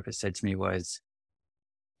my therapist said to me was,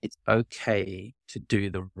 it's okay to do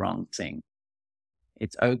the wrong thing.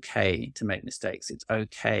 It's okay to make mistakes. It's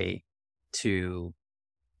okay to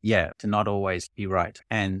not always be right,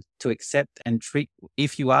 and to accept and treat,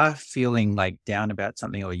 if you are feeling like down about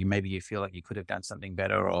something, or maybe you feel like you could have done something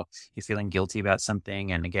better, or you're feeling guilty about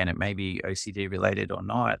something. And again, it may be OCD related or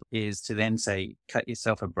not, is to then say, cut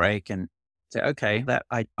yourself a break and say, okay, that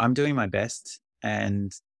I'm doing my best.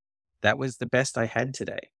 And that was the best I had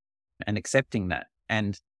today, and accepting that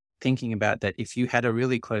and thinking about that. If you had a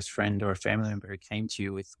really close friend or a family member who came to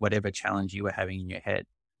you with whatever challenge you were having in your head,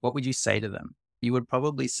 what would you say to them? You would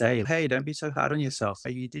probably say, hey, don't be so hard on yourself.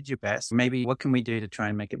 You did your best. Maybe what can we do to try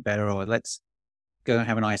and make it better? Or let's go and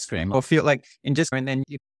have an ice cream, or feel like and then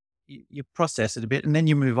you process it a bit and then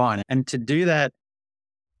you move on. And to do that,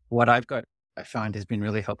 what I find has been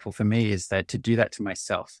really helpful for me is that to do that to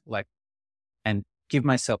myself, like, and give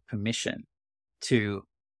myself permission to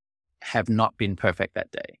have not been perfect that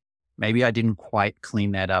day. Maybe I didn't quite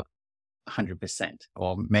clean that up 100%,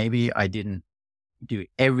 or maybe I didn't do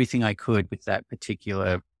everything I could with that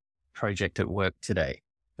particular project at work today,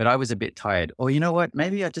 but I was a bit tired. Or you know what,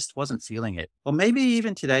 maybe I just wasn't feeling it. Or maybe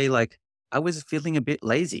even today, like I was feeling a bit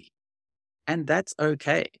lazy, and that's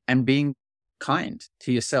okay. And being kind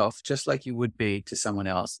to yourself, just like you would be to someone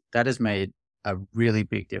else, that has made a really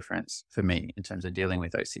big difference for me in terms of dealing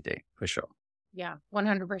with OCD, for sure. Yeah,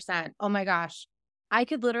 100%. Oh my gosh. I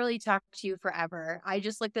could literally talk to you forever. I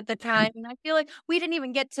just looked at the time and I feel like we didn't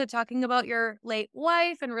even get to talking about your late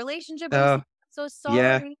wife and relationship. I'm Oh, so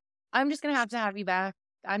yeah. sorry. I'm just going to have you back.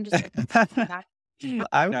 I'm just going to have you back.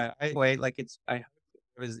 I know. Wait, like I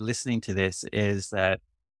was listening to this is that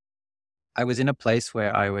I was in a place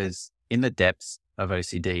where I was in the depths of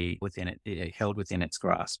OCD within held within its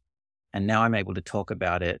grasp. And now I'm able to talk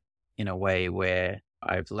about it in a way where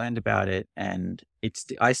I've learned about it and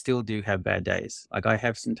I still do have bad days. Like I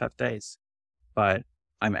have some tough days, but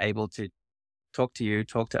I'm able to talk to you,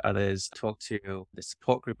 talk to others, talk to the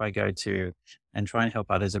support group I go to and try and help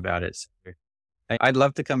others about it. So I'd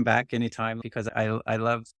love to come back anytime because I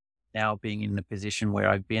love now being in the position where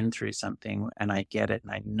I've been through something and I get it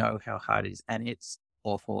and I know how hard it is and it's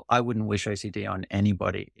awful. I wouldn't wish OCD on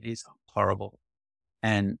anybody. It is horrible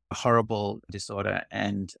and a horrible disorder.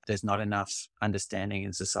 And there's not enough understanding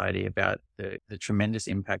in society about the tremendous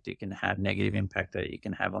impact it can have, negative impact that it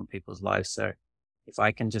can have on people's lives. So if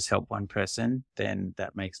I can just help one person, then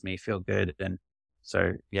that makes me feel good. And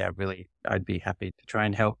so, yeah, really, I'd be happy to try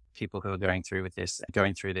and help people who are going through this,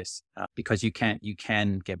 because you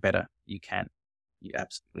can get better. You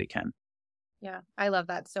absolutely can. Yeah, I love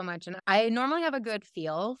that so much. And I normally have a good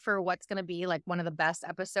feel for what's going to be like one of the best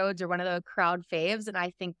episodes or one of the crowd faves. And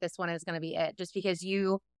I think this one is going to be it just because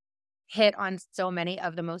you hit on so many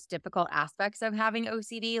of the most difficult aspects of having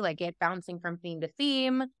OCD, like it bouncing from theme to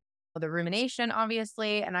theme, the rumination,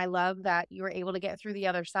 obviously. And I love that you were able to get through the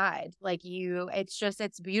other side.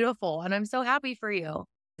 It's beautiful. And I'm so happy for you.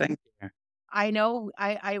 Thank you. I know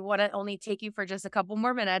I want to only take you for just a couple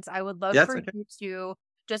more minutes. I would love Yeah, for that's okay. you to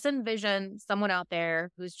just envision someone out there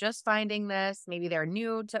who's just finding this. Maybe they're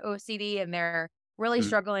new to OCD and they're really Mm,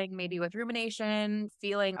 struggling maybe with rumination,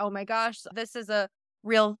 feeling, oh my gosh, this is a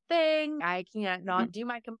real thing. I can't mhm, not do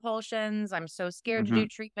my compulsions. I'm so scared to mhm, do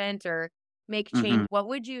treatment or make change. mhm. What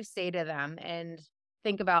would you say to them? And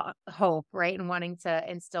think about hope, right? And wanting to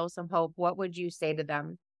instill some hope. What would you say to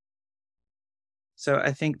them? So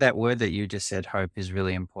I think that word that you just said, hope, is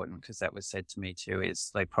really important because that was said to me too.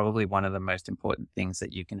 Is like probably one of the most important things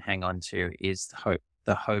that you can hang on to is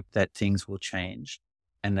the hope that things will change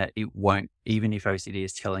and that it won't, even if OCD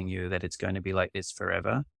is telling you that it's going to be like this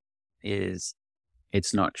forever, is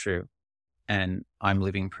it's not true. And I'm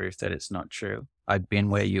living proof that it's not true. I've been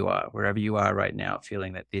where you are, wherever you are right now,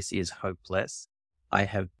 feeling that this is hopeless. I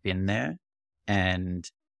have been there and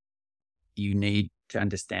you need to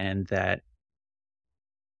understand that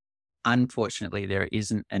unfortunately, there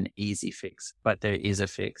isn't an easy fix, but there is a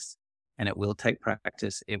fix and it will take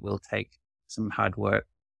practice. It will take some hard work.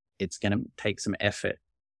 It's going to take some effort.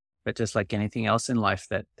 But just like anything else in life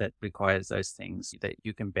that requires those things, that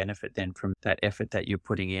you can benefit then from that effort that you're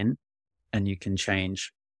putting in and you can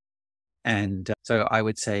change. And so I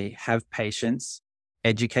would say have patience,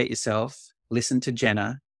 educate yourself, listen to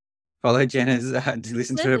Jenna, follow Jenna's,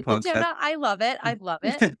 listen to her Listen to podcast. Jenna. I love it. I love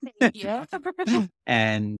it. Thank you.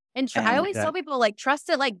 and, I and, always tell people like trust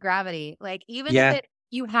it like gravity. Like even if yeah.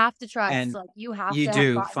 you have to trust, And like you have you to have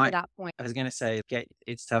do gotten to find, that point. I was going to say,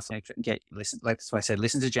 it's tough. Listen, like that's why I said,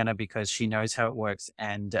 listen to Jenna because she knows how it works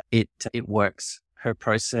and it works. Her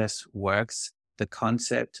process works. The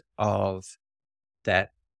concept of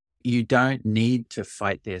that you don't need to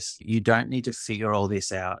fight this. You don't need to figure all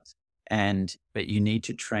this out. But you need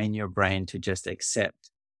to train your brain to just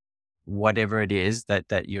accept whatever it is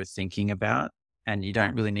that you're thinking about. And you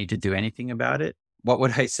don't really need to do anything about it. What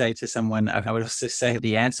would I say to someone? I would also say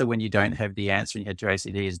the answer when you don't have the answer and you had your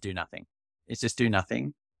OCD is do nothing. It's just do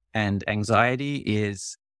nothing. And anxiety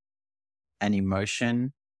is an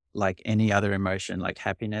emotion like any other emotion, like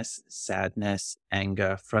happiness, sadness,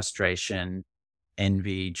 anger, frustration,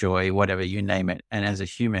 envy, joy, whatever, you name it. And as a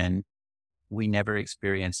human, we never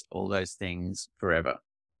experience all those things forever.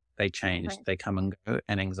 They change, Right. they come and go.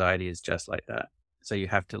 And anxiety is just like that. So you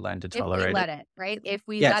have to learn to If we tolerate let it. it, right? If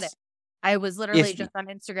we let it. Yes. I was literally If just on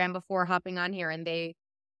Instagram before hopping on here and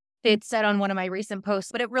they'd said on one of my recent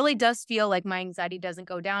posts, but it really does feel like my anxiety doesn't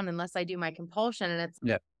go down unless I do my compulsion. And it's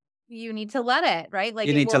yeah, you need to let it, right? Like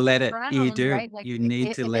you it need to will let it. hang You around, do. right? Like You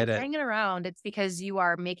need to if let it's it. hanging around, it's because you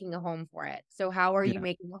are making a home for it. So how are you Yeah,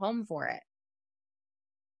 making a home for it?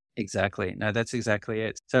 exactly. No, that's exactly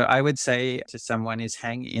it. So I would say to someone is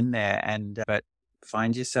hang in there but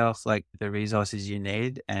find yourself like the resources you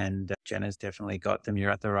need. And Jenna's definitely got them.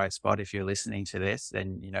 You're at the right spot. If you're listening to this,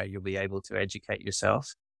 then, you'll be able to educate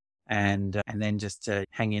yourself and then just to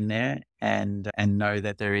hang in there and know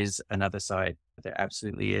that there is another side. There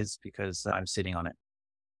absolutely is because I'm sitting on it.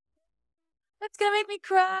 That's gonna make me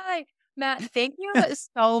cry. Matt, thank you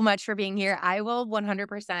so much for being here. I will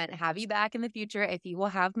 100% have you back in the future if you will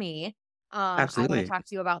have me. I want to Absolutely. talk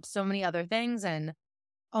to you about so many other things. And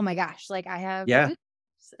oh my gosh, like I have Yeah.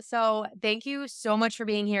 so thank you so much for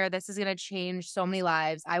being here. This is going to change so many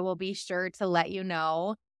lives. I will be sure to let you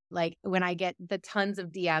know, like when I get the tons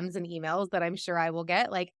of DMs and emails that I'm sure I will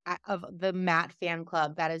get, like of the Matt fan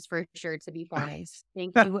club. That is for sure to be forming.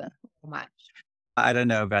 Thank you so much. I don't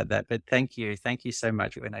know about that, but thank you. Thank you so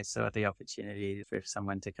much. When I saw the opportunity for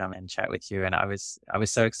someone to come and chat with you, and I was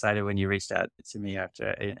so excited when you reached out to me after,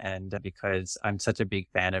 and because I'm such a big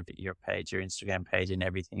fan of your page, your Instagram page, and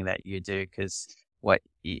everything that you do, because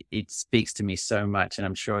it speaks to me so much, and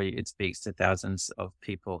I'm sure it speaks to thousands of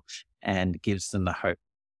people and gives them the hope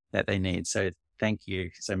that they need. So thank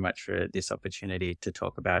you so much for this opportunity to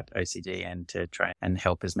talk about OCD and to try and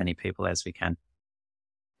help as many people as we can.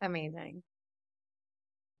 Amazing.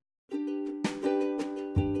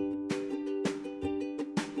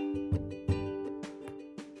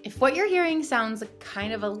 If what you're hearing sounds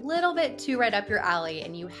kind of a little bit too right up your alley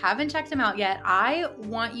and you haven't checked them out yet, I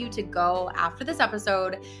want you to go after this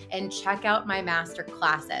episode and check out my master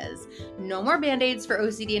classes. No more band-aids for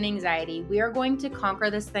OCD and anxiety. We are going to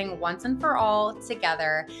conquer this thing once and for all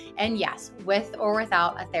together. And yes, with or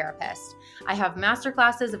without a therapist. I have master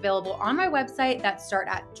classes available on my website that start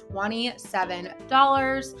at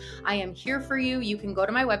 $27. I am here for you. You can go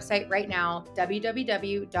to my website right now,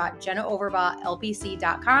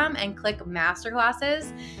 www.jennaoverbachlpc.com, and click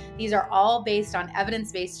masterclasses. These are all based on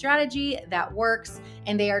evidence-based strategy that works,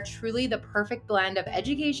 and they are truly the perfect blend of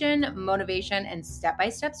education, motivation, and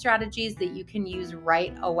step-by-step strategies that you can use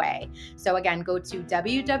right away. So again, go to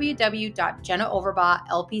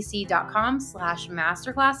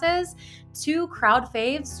www.jennaoverbachlpc.com/masterclasses. Two crowd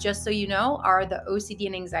faves, just so you know, are the OCD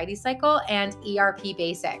and anxiety cycle and ERP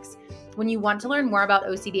basics. When you want to learn more about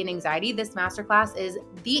OCD and anxiety, this masterclass is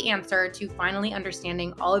the answer to finally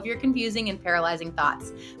understanding all of your confusing and paralyzing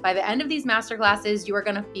thoughts. By the end of these masterclasses, you are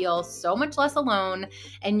going to feel so much less alone,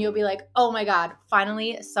 and you'll be like, oh my God,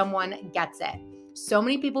 finally someone gets it. So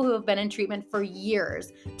many people who have been in treatment for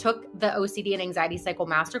years took the OCD and anxiety cycle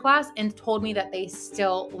masterclass and told me that they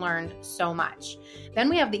still learned so much. Then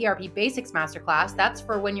we have the ERP Basics Masterclass. That's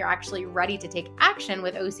for when you're actually ready to take action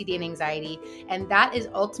with OCD and anxiety, and that is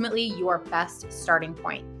ultimately your best starting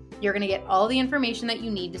point. You're going to get all the information that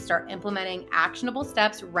you need to start implementing actionable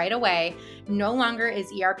steps right away. No longer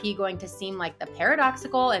is ERP going to seem like the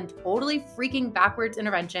paradoxical and totally freaking backwards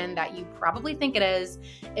intervention that you probably think it is.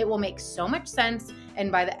 It will make so much sense,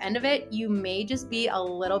 and by the end of it, you may just be a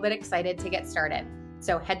little bit excited to get started.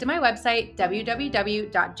 So head to my website,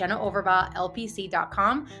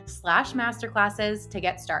 www.jennaoverbachlpc.com/masterclasses to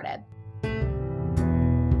get started.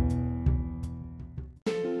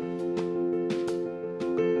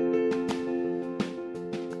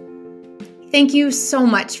 Thank you so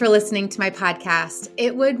much for listening to my podcast.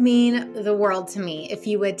 It would mean the world to me if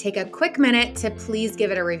you would take a quick minute to please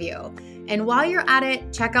give it a review. And while you're at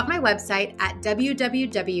it, check out my website at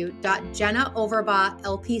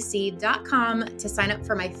www.jennaoverbachlpc.com to sign up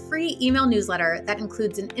for my free email newsletter that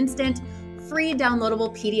includes an instant, free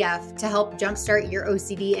downloadable PDF to help jumpstart your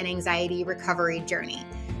OCD and anxiety recovery journey.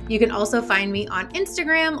 You can also find me on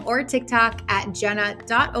Instagram or TikTok at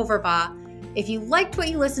jenna.overbach. If you liked what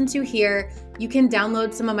you listened to here, you can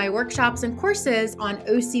download some of my workshops and courses on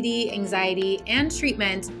OCD, anxiety, and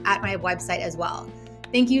treatment at my website as well.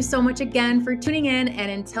 Thank you so much again for tuning in,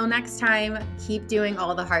 and until next time, keep doing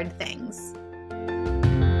all the hard things.